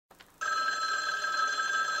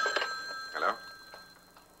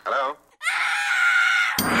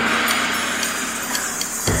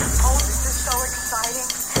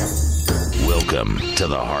Welcome to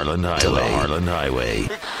the Harlan Highway.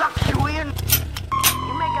 It sucks you in.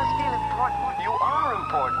 You make us feel important. You are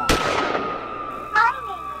important. My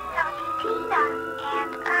name is Tina,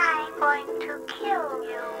 and I'm going to kill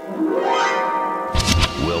you.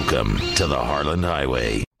 Welcome to the Harlan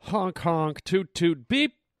Highway. Honk, honk, toot, toot,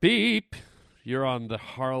 beep, beep. You're on the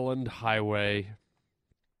Harlan Highway.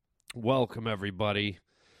 Welcome, everybody.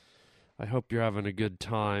 I hope you're having a good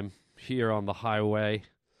time here on the highway.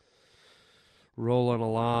 Rolling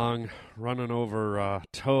along, running over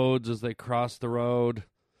toads as they cross the road,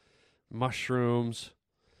 mushrooms,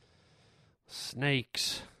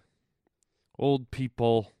 snakes, old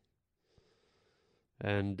people,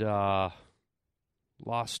 and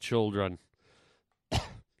lost children.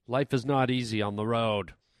 Life is not easy on the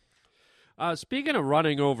road. Speaking of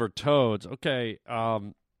running over toads, okay, I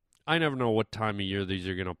never know what time of year these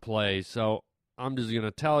are going to play, so I'm just going to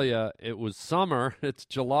tell you, it was summer, it's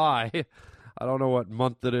July. I don't know what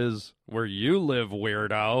month it is where you live,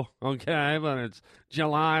 weirdo, okay, but it's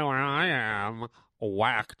July where I am.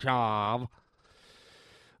 Whack job.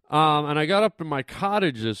 And I got up to my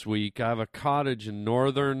cottage this week. I have a cottage in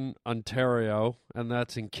northern Ontario, and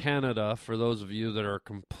that's in Canada, for those of you that are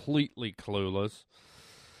completely clueless.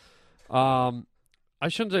 I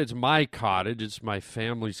shouldn't say it's my cottage. It's my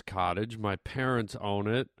family's cottage. My parents own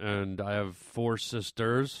it, and I have 4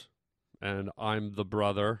 sisters, and I'm the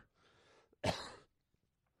brother.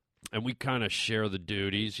 And we kind of share the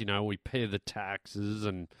duties. You know, we pay the taxes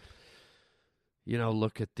and, you know,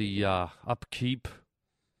 look at the upkeep.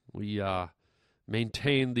 We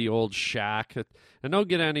maintain the old shack. And don't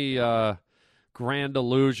get any grand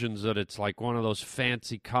illusions that it's like one of those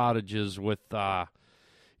fancy cottages with,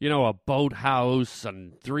 you know, a boathouse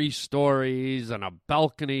and 3 stories and a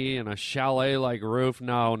balcony and a chalet-like roof.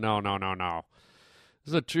 No.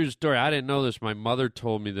 This is a true story. I didn't know this. My mother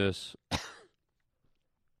told me this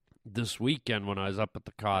this weekend when I was up at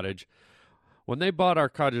the cottage. When they bought our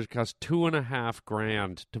cottage, it cost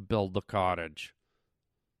 $2,500 to build the cottage.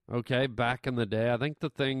 Okay, back in the day, I think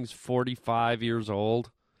the thing's 45 years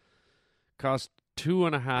old. Cost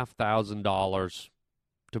 $2,500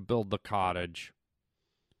 to build the cottage.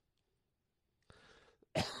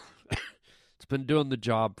 It's been doing the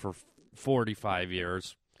job for 45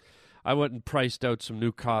 years. I went and priced out some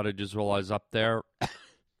new cottages while I was up there in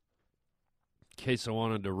case I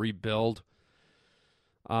wanted to rebuild.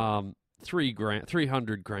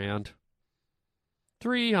 $300,000.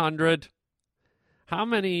 300. How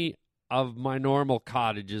many of my normal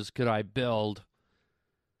cottages could I build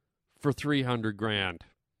for $300,000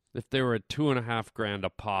 if they were at $2,500 a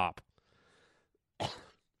pop?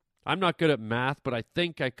 I'm not good at math, but I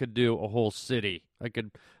think I could do a whole city. I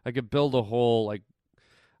could build a whole, like,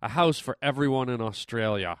 a house for everyone in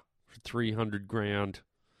Australia for $300,000.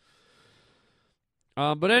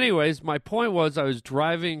 But anyways, my point was I was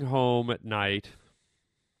driving home at night,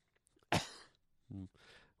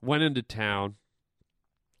 went into town.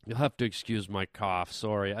 You'll have to excuse my cough.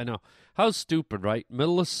 Sorry. I know. How stupid, right?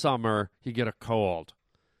 Middle of summer, you get a cold.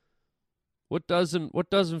 What doesn't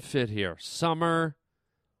fit here? Summer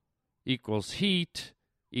equals heat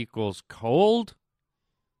equals cold?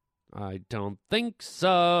 I don't think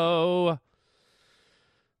so.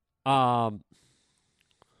 Well,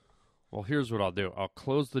 here's what I'll do. I'll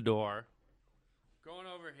close the door. Going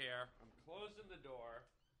over here. I'm closing the door.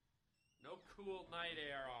 No cool night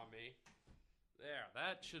air on me. There.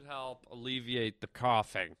 That should help alleviate the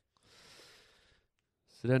coughing.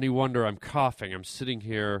 Is it any wonder I'm coughing? I'm sitting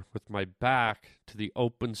here with my back to the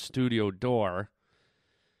open studio door.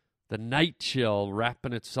 The night chill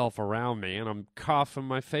wrapping itself around me, and I'm coughing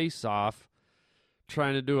my face off,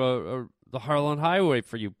 trying to do the Harlan Highway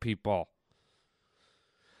for you people.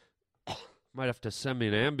 Might have to send me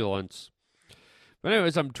an ambulance. But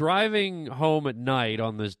anyways, I'm driving home at night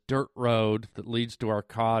on this dirt road that leads to our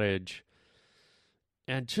cottage,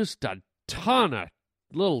 and just a ton of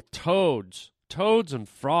little toads and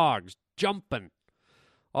frogs jumping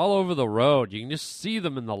all over the road. You can just see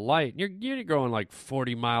them in the light. You're going like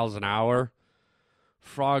 40 miles an hour.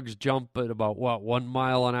 Frogs jump at about, 1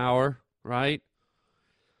 mile an hour, right?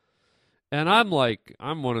 And I'm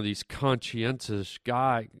one of these conscientious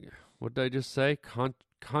guy. What did I just say?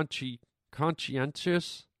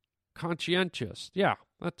 Conscientious? Conscientious. Yeah,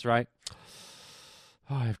 that's right.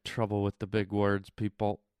 Oh, I have trouble with the big words,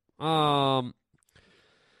 people. But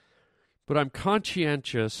I'm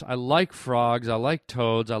conscientious. I like frogs. I like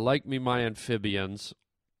toads. I like my amphibians.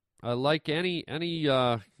 I like any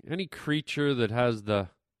creature that has the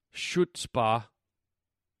chutzpah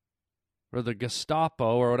or the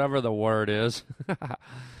Gestapo or whatever the word is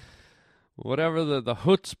whatever the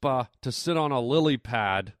chutzpah to sit on a lily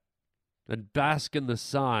pad and bask in the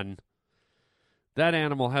sun, that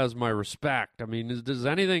animal has my respect. I mean, does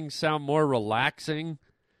anything sound more relaxing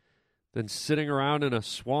than sitting around in a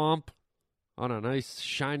swamp on a nice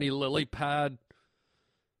shiny lily pad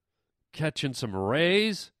catching some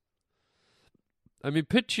rays? I mean,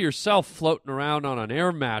 picture yourself floating around on an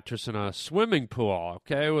air mattress in a swimming pool,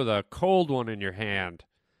 okay, with a cold one in your hand.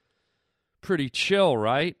 Pretty chill,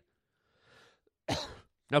 right?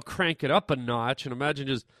 Now crank it up a notch and imagine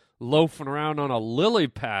just loafing around on a lily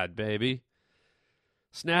pad, baby.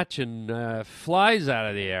 Snatching flies out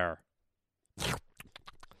of the air.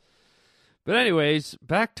 But anyways,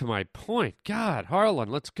 back to my point. God, Harlan,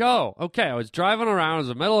 let's go. Okay, I was driving around. It was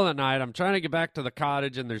the middle of the night. I'm trying to get back to the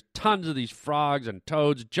cottage, and there's tons of these frogs and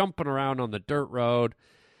toads jumping around on the dirt road.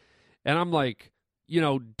 And I'm like,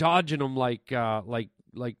 dodging them like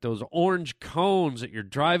those orange cones at your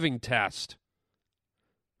driving test.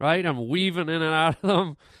 Right? I'm weaving in and out of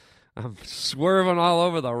them. I'm swerving all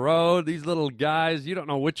over the road. These little guys, you don't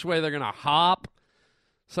know which way they're going to hop.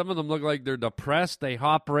 Some of them look like they're depressed. They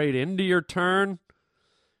hop right into your turn.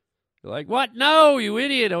 You're like, what? No, you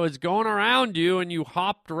idiot. I was going around you, and you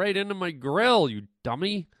hopped right into my grill, you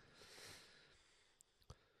dummy.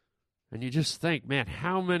 And you just think, man,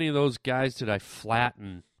 how many of those guys did I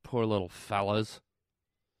flatten? Poor little fellas.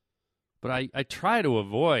 But I try to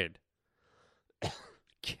avoid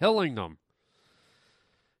killing them.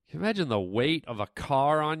 Can you imagine the weight of a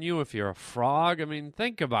car on you if you're a frog? I mean,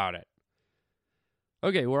 think about it.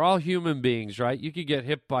 Okay, we're all human beings, right? You could get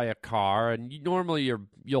hit by a car, and normally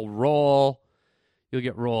you'll roll, you'll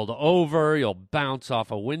get rolled over, you'll bounce off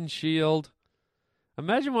a windshield.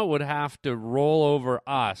 Imagine what would have to roll over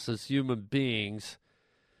us as human beings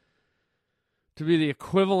to be the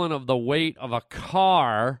equivalent of the weight of a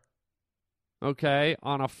car, okay,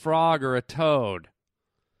 on a frog or a toad.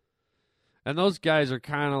 And those guys are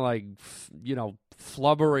kind of like,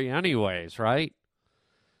 flubbery anyways, right?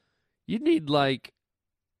 You'd need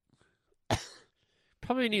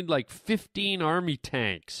probably need 15 army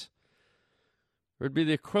tanks. It would be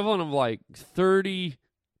the equivalent of 30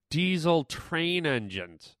 diesel train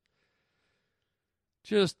engines.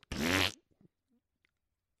 Just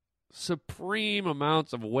supreme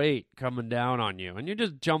amounts of weight coming down on you. And you're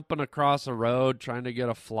just jumping across a road trying to get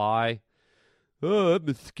a fly. Oh, that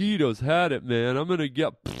mosquito's had it, man. I'm going to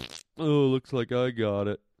get... Oh, looks like I got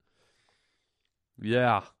it.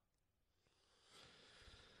 Yeah.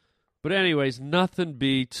 But anyways, nothing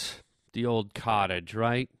beats the old cottage,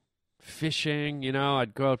 right? Fishing,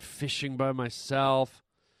 I'd go out fishing by myself,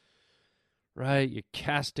 right? You're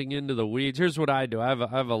casting into the weeds. Here's what I do. I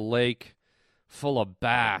have a lake full of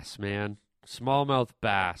bass, man. Smallmouth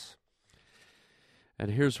bass. And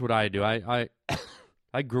here's what I do.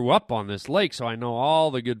 I grew up on this lake, so I know all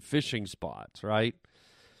the good fishing spots, right?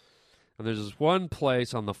 And there's this one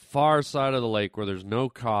place on the far side of the lake where there's no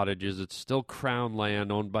cottages. It's still crown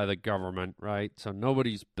land owned by the government, right? So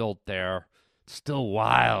nobody's built there. It's still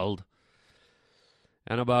wild.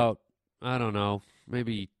 And about, I don't know,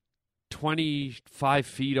 maybe 25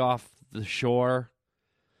 feet off the shore,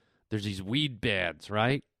 there's these weed beds,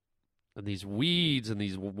 right? And these weeds and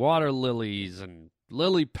these water lilies and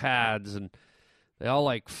lily pads, and they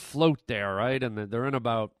all float there, right? And they're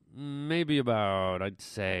in maybe about, I'd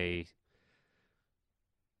say,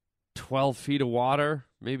 12 feet of water,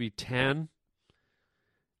 maybe 10.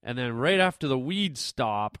 And then right after the weeds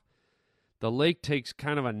stop, the lake takes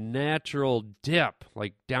kind of a natural dip,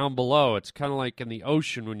 down below. It's kind of like in the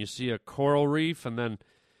ocean when you see a coral reef, and then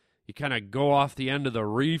you kind of go off the end of the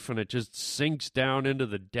reef, and it just sinks down into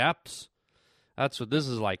the depths. That's what this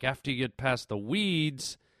is like. After you get past the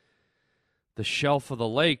weeds, the shelf of the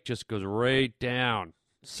lake just goes right down,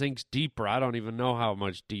 sinks deeper. I don't even know how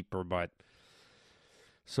much deeper, but...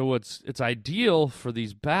 So it's ideal for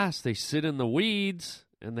these bass. They sit in the weeds,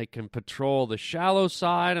 and they can patrol the shallow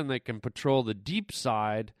side, and they can patrol the deep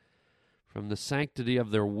side from the sanctity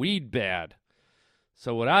of their weed bed.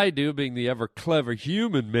 So what I do, being the ever-clever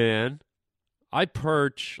human man, I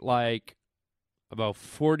perch about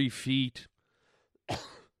 40 feet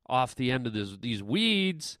off the end of these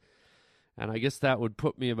weeds, and I guess that would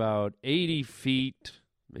put me about 80 feet,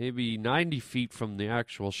 maybe 90 feet from the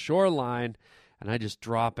actual shoreline. And I just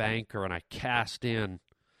drop anchor and I cast in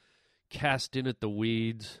at the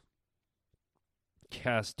weeds,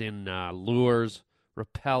 cast in lures,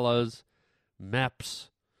 repellas, meps.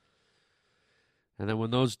 And then when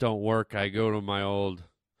those don't work, I go to my old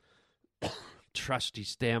trusty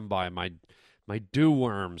standby, my dew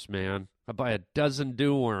worms, man. I buy a dozen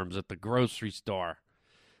dew worms at the grocery store.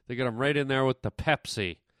 They got them right in there with the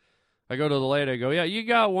Pepsi. I go to the lady. I go, yeah, you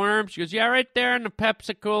got worms? She goes, yeah, right there in the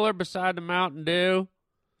Pepsi cooler beside the Mountain Dew.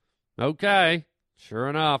 Okay. Sure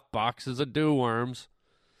enough, boxes of dew worms.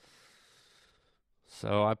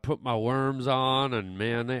 So I put my worms on, and,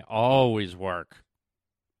 man, they always work.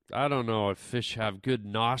 I don't know if fish have good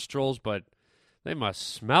nostrils, but they must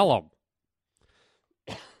smell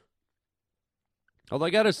them. Although I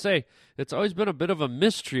got to say, it's always been a bit of a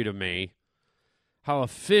mystery to me how a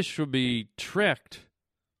fish would be tricked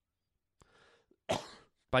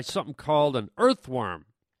by something called an earthworm.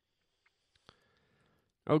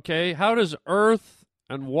 Okay, how does earth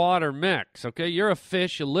and water mix? Okay, you're a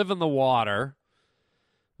fish, you live in the water.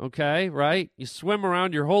 Okay, right? You swim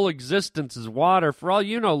around, your whole existence is water. For all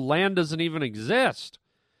you know, land doesn't even exist.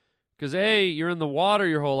 Because A, you're in the water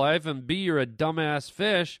your whole life, and B, you're a dumbass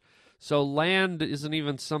fish, so land isn't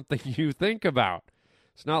even something you think about.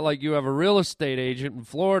 It's not like you have a real estate agent in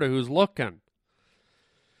Florida who's looking.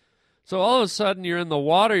 So all of a sudden, you're in the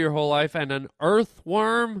water your whole life, and an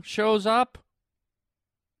earthworm shows up.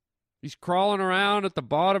 He's crawling around at the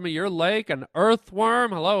bottom of your lake, an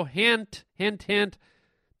earthworm. Hello, hint, hint, hint.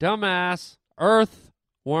 Dumbass,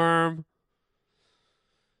 earthworm.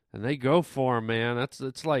 And they go for him, man.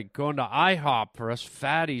 It's like going to IHOP for us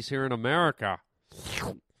fatties here in America.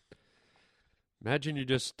 Imagine you're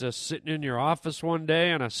just sitting in your office one day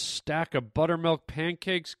and a stack of buttermilk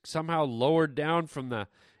pancakes somehow lowered down from the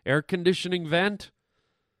air conditioning vent.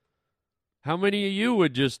 How many of you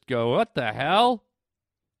would just go, what the hell?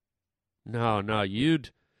 No, you'd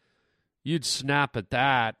snap at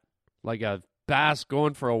that like a bass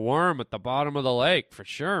going for a worm at the bottom of the lake, for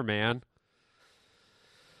sure, man.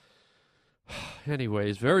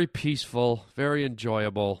 Anyways, very peaceful, very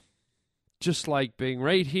enjoyable. Just like being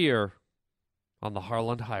right here on the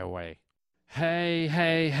Harland Highway. Hey,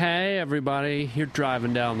 everybody. You're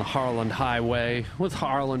driving down the Harland Highway with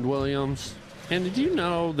Harland Williams. And did you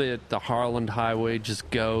know that the Harland Highway just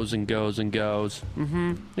goes and goes and goes?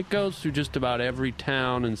 It goes through just about every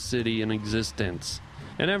town and city in existence.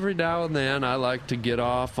 And every now and then I like to get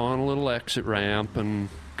off on a little exit ramp and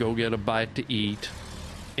go get a bite to eat.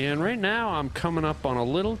 And right now I'm coming up on a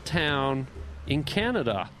little town in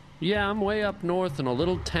Canada. Yeah, I'm way up north in a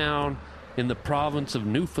little town in the province of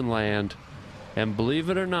Newfoundland. And believe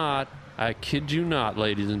it or not, I kid you not,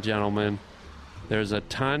 ladies and gentlemen, there's a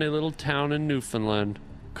tiny little town in Newfoundland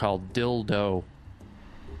called Dildo.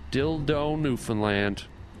 Dildo, Newfoundland.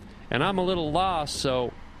 And I'm a little lost,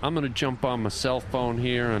 so I'm going to jump on my cell phone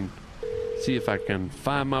here and see if I can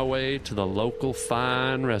find my way to the local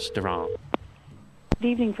fine restaurant. Good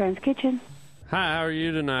evening, Friend's Kitchen. Hi, how are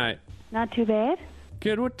you tonight? Not too bad.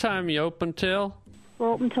 Good. What time you open till?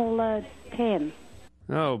 We're open till 10.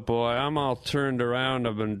 Oh, boy, I'm all turned around.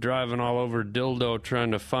 I've been driving all over Dildo trying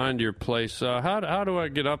to find your place. How do I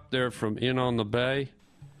get up there from in on the bay?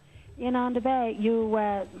 In on the bay, you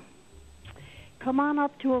come on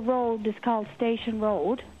up to a road that's called Station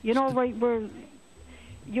Road. You know, right where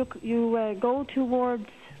you go towards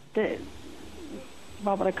the,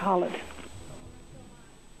 what would I call it?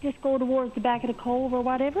 Just go towards the back of the cove or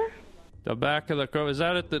whatever. The back of the cove? Is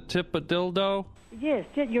that at the tip of Dildo? Yes,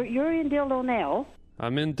 you're in Dildo now.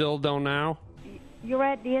 I'm in Dildo now? You're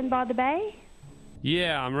at the end by the bay?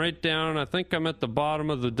 Yeah, I'm right down. I think I'm at the bottom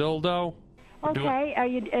of the Dildo. Okay,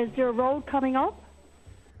 is there a road coming up?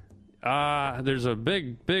 There's a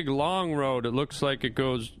big, long road. It looks like it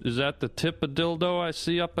goes... Is that the tip of Dildo I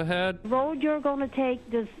see up ahead? The road you're going to take,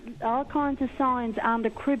 there's all kinds of signs on the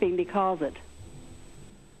cribbing because it.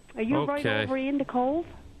 Are you right over in the cove?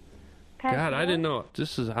 God, I didn't know.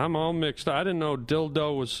 I'm all mixed up. I didn't know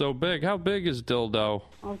Dildo was so big. How big is Dildo?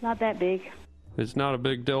 Oh, it's not that big. It's not a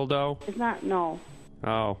big dildo? It's not, no.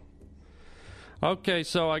 Oh. Okay,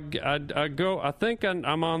 so I go, I think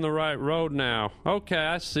I'm on the right road now. Okay,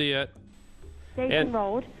 I see it. Station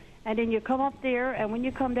Road, and then you come up there, and when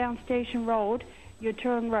you come down Station Road, you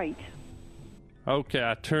turn right. Okay,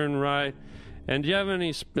 I turn right. And do you have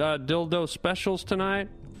any dildo specials tonight?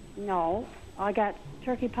 No, I got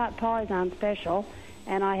turkey pot pies on special,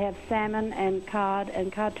 and I have salmon and cod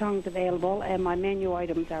tongues available, and my menu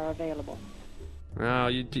items are available. Oh,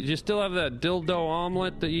 do you still have that dildo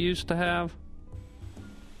omelet that you used to have?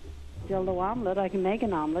 Dildo omelet? I can make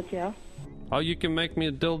an omelet, yeah. Oh, you can make me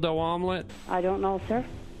a dildo omelet? I don't know, sir.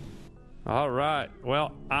 All right.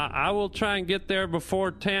 Well, I will try and get there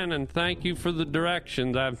before 10, and thank you for the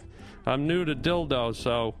directions. I'm new to dildo,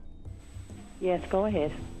 so... Yes, go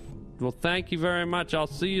ahead. Well, thank you very much. I'll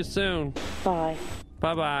see you soon. Bye.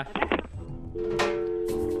 Bye-bye.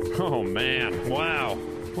 Oh, man. Wow.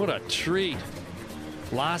 What a treat.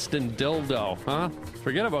 Lost in dildo, huh?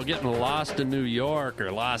 Forget about getting lost in New York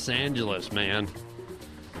or Los Angeles, man.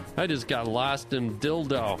 I just got lost in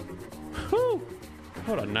dildo. Whew!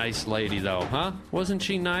 What a nice lady, though, huh? Wasn't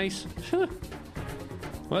she nice?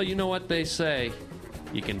 Well, you know what they say.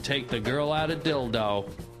 You can take the girl out of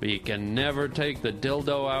dildo, but you can never take the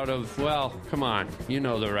dildo out of, well, come on, you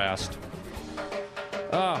know the rest.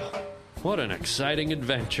 Oh, what an exciting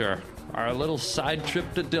adventure. Our little side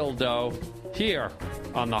trip to dildo here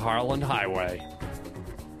on the Harlan Highway.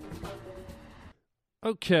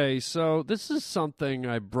 Okay, so this is something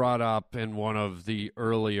I brought up in one of the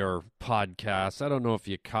earlier podcasts. I don't know if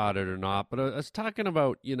you caught it or not, but I was talking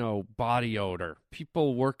about, body odor.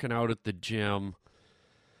 People working out at the gym.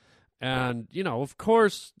 And, of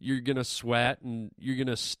course, you're going to sweat and you're going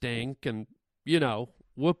to stink and,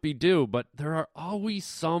 whoopee-doo. But there are always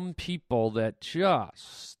some people that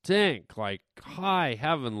just stink like high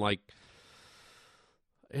heaven. Like,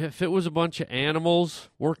 if it was a bunch of animals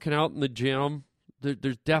working out in the gym,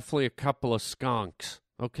 there's definitely a couple of skunks,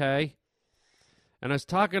 okay? And I was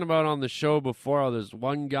talking about on the show before, there's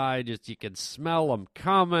one guy, just you could smell him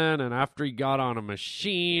coming, and after he got on a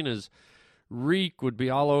machine, his reek would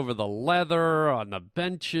be all over the leather, on the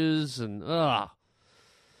benches, and ugh.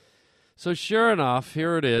 So sure enough,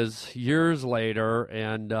 here it is, years later,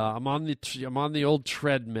 and I'm on the old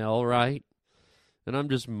treadmill, right? And I'm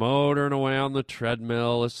just motoring away on the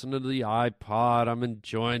treadmill, listening to the iPod. I'm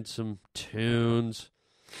enjoying some tunes.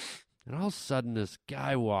 And all of a sudden, this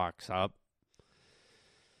guy walks up.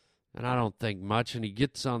 And I don't think much. And he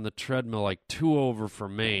gets on the treadmill like 2 over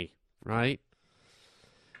from me, right?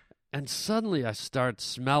 And suddenly I start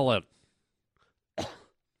smelling.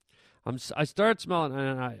 I start smelling,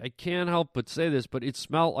 and I can't help but say this, but it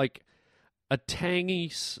smelled like a tangy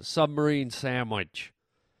submarine sandwich.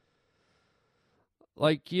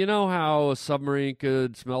 Like, you know how a submarine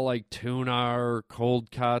could smell like tuna or cold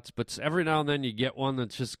cuts, but every now and then you get one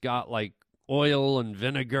that's just got like oil and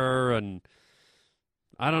vinegar and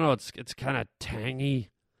I don't know, it's kind of tangy.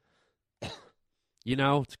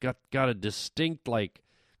 It's got a distinct like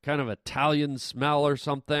kind of Italian smell or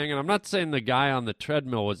something. And I'm not saying the guy on the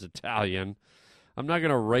treadmill was Italian. I'm not going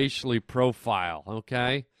to racially profile,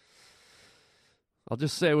 okay? I'll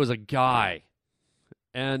just say it was a guy.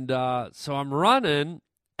 And so I'm running,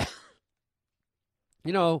 and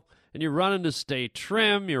you're running to stay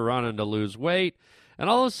trim, you're running to lose weight, and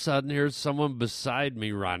all of a sudden here's someone beside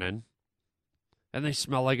me running, and they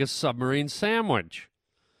smell like a submarine sandwich.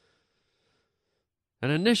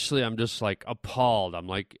 And initially I'm just like appalled. I'm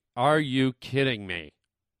like, are you kidding me?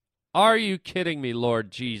 Are you kidding me,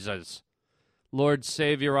 Lord Jesus? Lord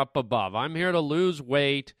Savior up above. I'm here to lose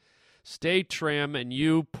weight. Stay trim, and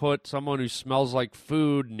you put someone who smells like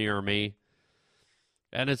food near me,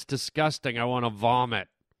 and it's disgusting. I want to vomit.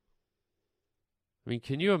 I mean,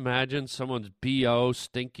 can you imagine someone's BO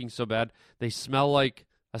stinking so bad they smell like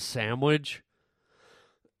a sandwich?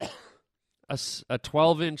 A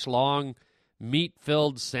 12-inch long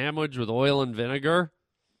meat-filled sandwich with oil and vinegar?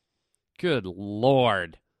 Good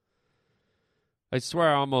Lord. I swear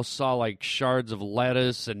I almost saw like shards of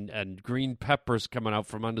lettuce and green peppers coming out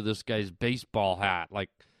from under this guy's baseball hat. Like,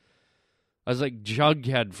 I was like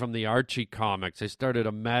Jughead from the Archie comics. I started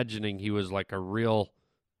imagining he was like a real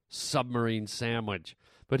submarine sandwich.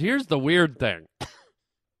 But here's the weird thing.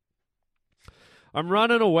 I'm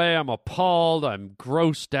running away. I'm appalled. I'm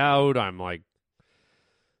grossed out. I'm like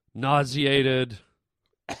nauseated.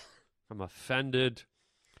 I'm offended.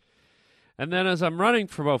 And then as I'm running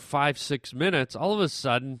for about 5-6 minutes, all of a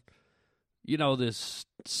sudden, this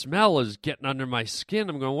smell is getting under my skin.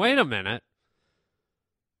 I'm going, wait a minute.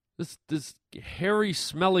 This hairy,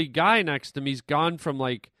 smelly guy next to me's gone from,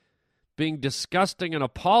 like, being disgusting and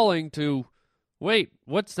appalling to, wait,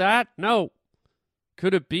 what's that? No.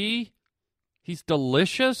 Could it be he's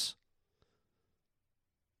delicious?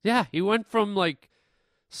 Yeah, he went from, like,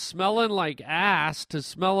 smelling like ass to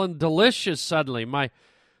smelling delicious suddenly. My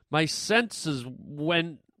senses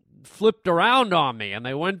flipped around on me, and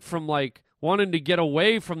they went from, like, wanting to get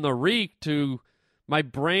away from the reek to my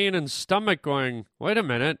brain and stomach going, wait a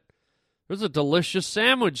minute, there's a delicious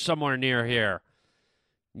sandwich somewhere near here.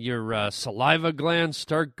 Your saliva glands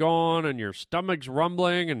start going, and your stomach's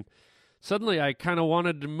rumbling, and suddenly I kind of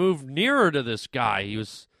wanted to move nearer to this guy. He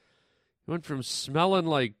went from smelling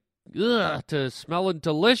like ugh to smelling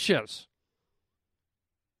delicious.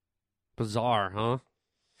 Bizarre, huh?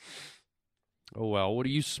 Oh, well, what do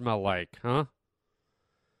you smell like, huh?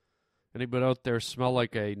 Anybody out there smell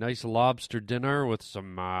like a nice lobster dinner with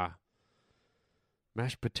some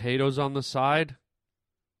mashed potatoes on the side?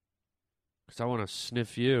 Because I want to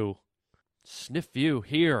sniff you. Sniff you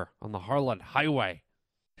here on the Harlan Highway.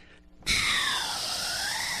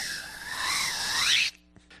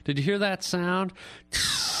 Did you hear that sound?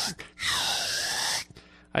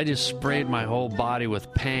 I just sprayed my whole body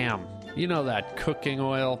with Pam. You know that cooking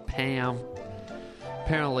oil, Pam?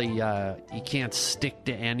 Apparently, you can't stick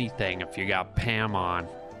to anything if you got Pam on.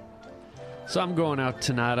 So I'm going out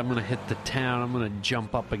tonight. I'm going to hit the town. I'm going to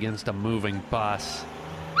jump up against a moving bus.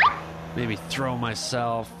 Maybe throw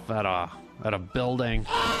myself at a building.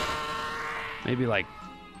 Maybe, like,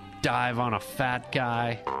 dive on a fat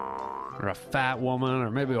guy. Or a fat woman.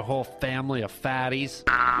 Or maybe a whole family of fatties.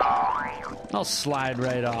 I'll slide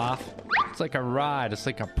right off. It's like a ride. It's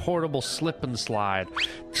like a portable slip and slide.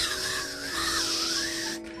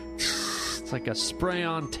 It's like a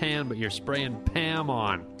spray-on tan, but you're spraying Pam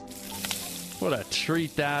on. What a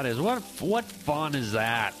treat that is. What fun is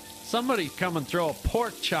that? Somebody come and throw a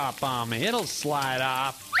pork chop on me. It'll slide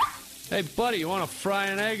off. Hey, buddy, you want to fry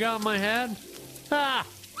an egg on my head? Ha!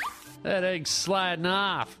 That egg's sliding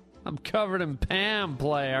off. I'm covered in Pam,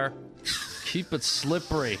 player. Keep it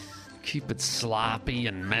slippery. Keep it sloppy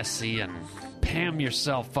and messy and Pam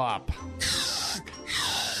yourself up.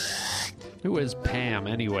 Who is Pam,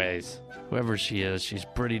 anyways? Whoever she is, she's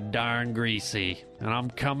pretty darn greasy. And I'm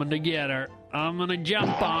coming to get her. I'm gonna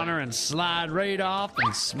jump on her and slide right off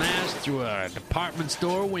and smash through a department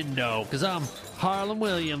store window. Cause I'm Harlan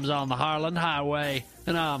Williams on the Harlan Highway.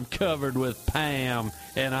 And I'm covered with Pam.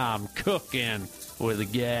 And I'm cooking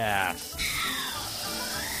with gas.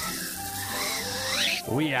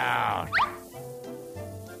 We out.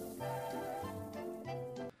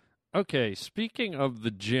 Okay, speaking of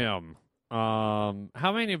the gym, how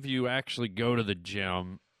many of you actually go to the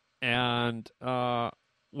gym? And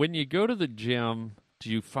when you go to the gym, do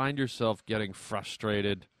you find yourself getting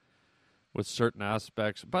frustrated with certain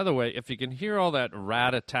aspects? By the way, if you can hear all that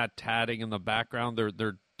rat-a-tat-tatting in the background,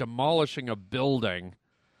 they're demolishing a building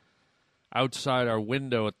outside our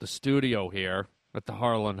window at the studio here at the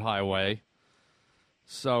Harlan Highway.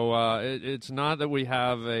 So it's not that we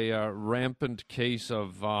have a rampant case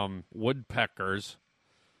of woodpeckers,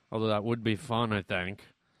 although that would be fun, I think.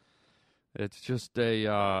 It's just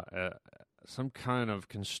some kind of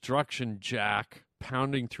construction jack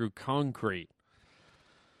pounding through concrete.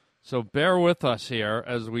 So bear with us here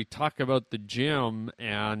as we talk about the gym,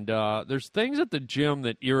 and there's things at the gym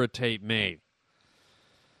that irritate me.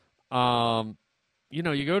 You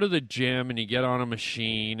know, you go to the gym and you get on a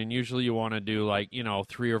machine, and usually you want to do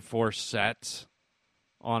 3 or 4 sets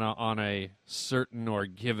on a certain or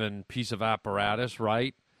given piece of apparatus,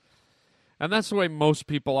 right? And that's the way most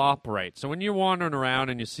people operate. So when you're wandering around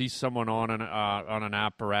and you see someone on an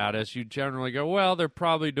apparatus, you generally go, well, they're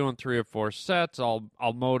probably doing 3 or 4 sets. I'll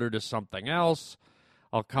motor to something else.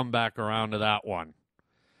 I'll come back around to that one.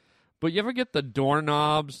 But you ever get the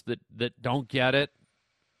doorknobs that don't get it?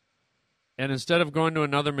 And instead of going to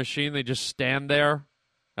another machine, they just stand there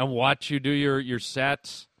and watch you do your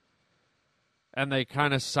sets. And they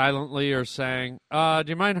kind of silently are saying, do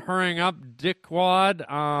you mind hurrying up,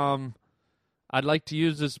 dickwad? I'd like to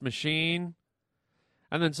use this machine.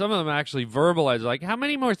 And then some of them actually verbalize, like, how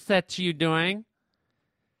many more sets are you doing?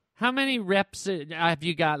 How many reps have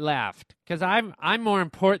you got left? Because I'm more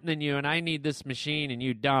important than you, and I need this machine, and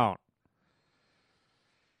you don't.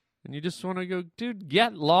 And you just want to go, dude,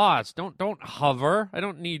 get lost. Don't hover. I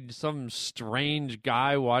don't need some strange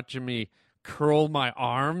guy watching me curl my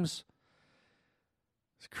arms.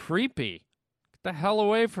 It's creepy. Get the hell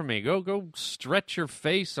away from me. Go stretch your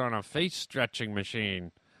face on a face stretching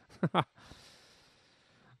machine. But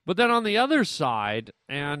then on the other side,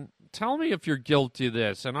 and tell me if you're guilty of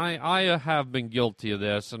this, and I have been guilty of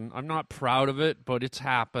this, and I'm not proud of it, but it's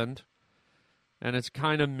happened. And it's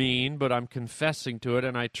kind of mean, but I'm confessing to it,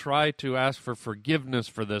 and I try to ask for forgiveness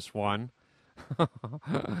for this one.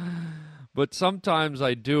 But sometimes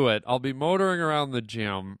I do it. I'll be motoring around the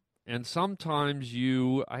gym, and sometimes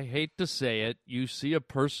I hate to say it, you see a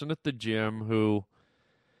person at the gym who,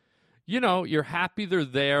 you're happy they're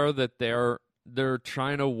there, that they're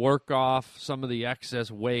trying to work off some of the excess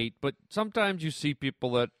weight, but sometimes you see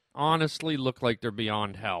people that honestly look like they're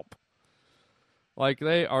beyond help. Like,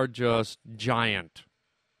 they are just giant.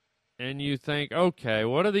 And you think, okay,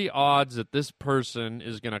 what are the odds that this person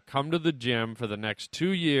is going to come to the gym for the next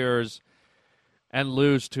 2 years and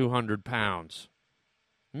lose 200 pounds?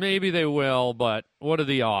 Maybe they will, but what are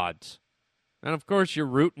the odds? And, of course, you're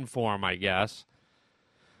rooting for them, I guess.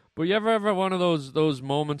 But you ever have one of those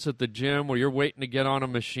moments at the gym where you're waiting to get on a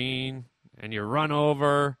machine and you run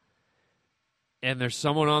over and there's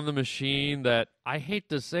someone on the machine that, I hate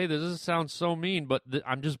to say this sounds so mean, but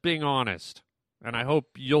I'm just being honest. and I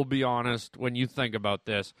hope you'll be honest when you think about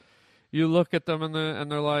this. You look at them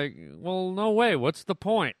and they're like, well, no way. What's the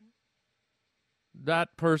point?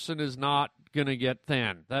 That person is not going to get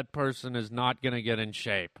thin. That person is not going to get in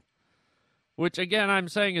shape. Which, again, I'm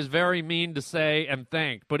saying is very mean to say and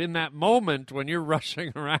think. But in that moment when you're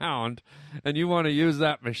rushing around and you want to use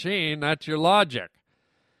that machine, that's your logic.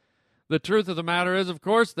 The truth of the matter is, of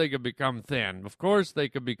course, they could become thin. Of course, they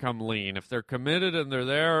could become lean. If they're committed and they're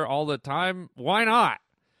there all the time, why not?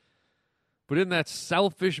 But in that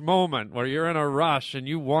selfish moment where you're in a rush and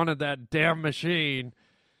you wanted that damn machine,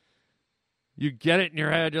 you get it in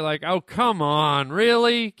your head. You're like, oh, come on,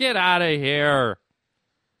 really? Get out of here.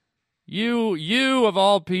 You of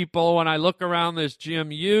all people, when I look around this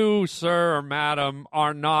gym, you, sir or madam,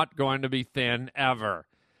 are not going to be thin ever.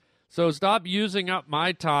 So stop using up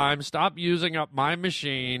my time. Stop using up my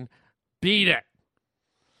machine. Beat it.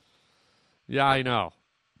 Yeah, I know.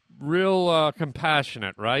 Real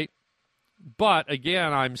compassionate, right? But,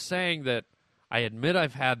 again, I'm saying that I admit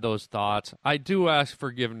I've had those thoughts. I do ask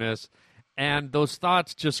forgiveness, and those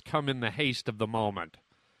thoughts just come in the haste of the moment.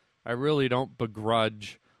 I really don't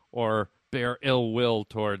begrudge or bear ill will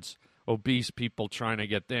towards obese people trying to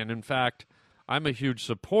get thin. In fact, I'm a huge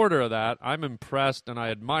supporter of that. I'm impressed, and I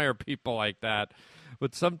admire people like that.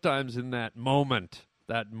 But sometimes in that moment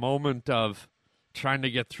of trying to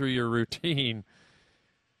get through your routine,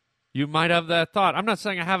 you might have that thought. I'm not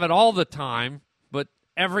saying I have it all the time, but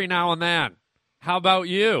every now and then. How about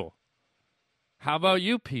you? How about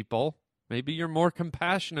you, people? Maybe you're more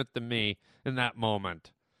compassionate than me in that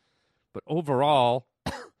moment. But overall,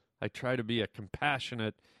 I try to be a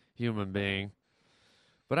compassionate human being.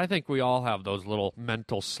 But I think we all have those little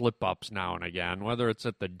mental slip-ups now and again, whether it's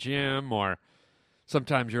at the gym or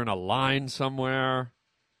sometimes you're in a line somewhere,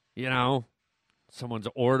 you know, someone's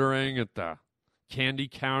ordering at the candy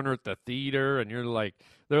counter at the theater, and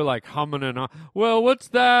they're like humming and well, what's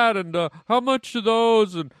that, and how much are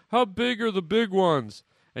those, and how big are the big ones?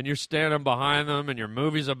 And you're standing behind them, and your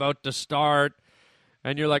movie's about to start,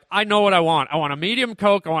 and you're like, I know what I want. I want a medium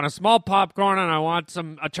Coke, I want a small popcorn, and I want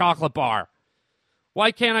a chocolate bar.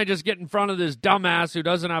 Why can't I just get in front of this dumbass who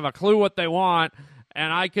doesn't have a clue what they want,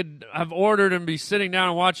 and I could have ordered and be sitting down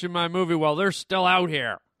and watching my movie while they're still out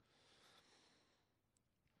here?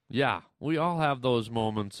 Yeah, we all have those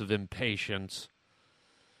moments of impatience.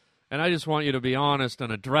 And I just want you to be honest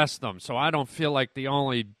and address them so I don't feel like the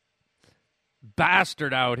only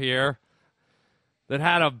bastard out here that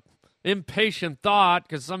had a impatient thought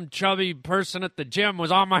because some chubby person at the gym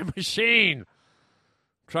was on my machine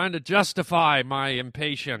trying to justify my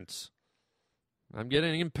impatience. I'm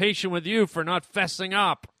getting impatient with you for not fessing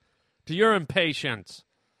up to your impatience.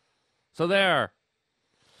 So there.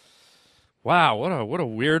 Wow, what a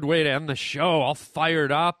weird way to end the show. All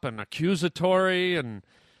fired up and accusatory and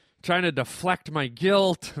trying to deflect my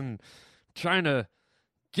guilt and trying to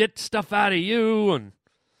get stuff out of you. And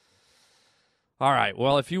all right,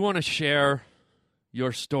 well, if you want to share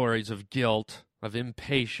your stories of guilt, of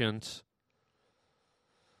impatience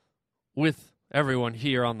with everyone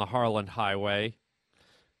here on the Harland Highway,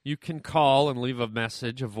 you can call and leave a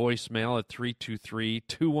message, a voicemail at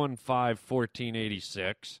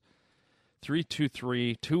 323-215-1486.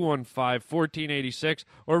 323-215-1486,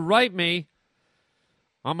 or write me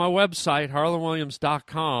on my website,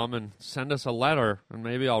 harlanwilliams.com, and send us a letter, and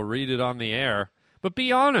maybe I'll read it on the air. But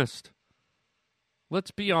be honest. Let's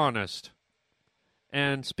be honest.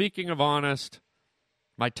 And speaking of honest,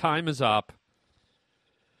 my time is up.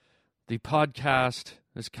 The podcast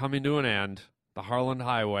is coming to an end. The Harland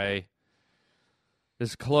Highway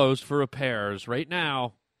is closed for repairs right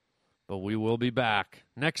now. But we will be back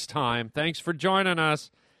next time. Thanks for joining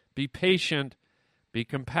us. Be patient, be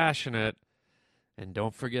compassionate, and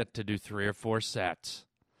don't forget to do 3 or 4 sets.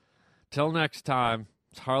 Till next time,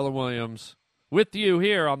 it's Harlan Williams with you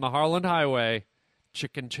here on the Harland Highway.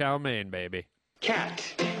 Chicken chow mein, baby. Cat,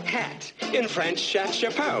 hat. In French, chat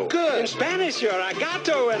chapeau. Good. In Spanish, you're a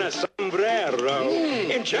gato in a sombrero.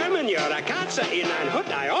 In German, you're a katze in ein Hut,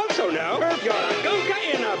 I also know. You're a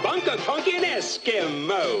goka in a bunker pumpkin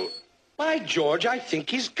Eskimo. By George, I think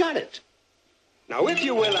he's got it. Now, if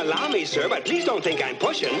you will allow me, sir, but please don't think I'm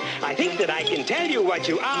pushing, I think that I can tell you what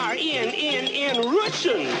you are in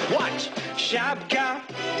Russian. What? Shabka,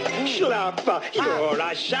 shlappa. You're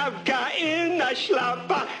a shabka in a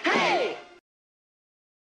shlappa. Hey!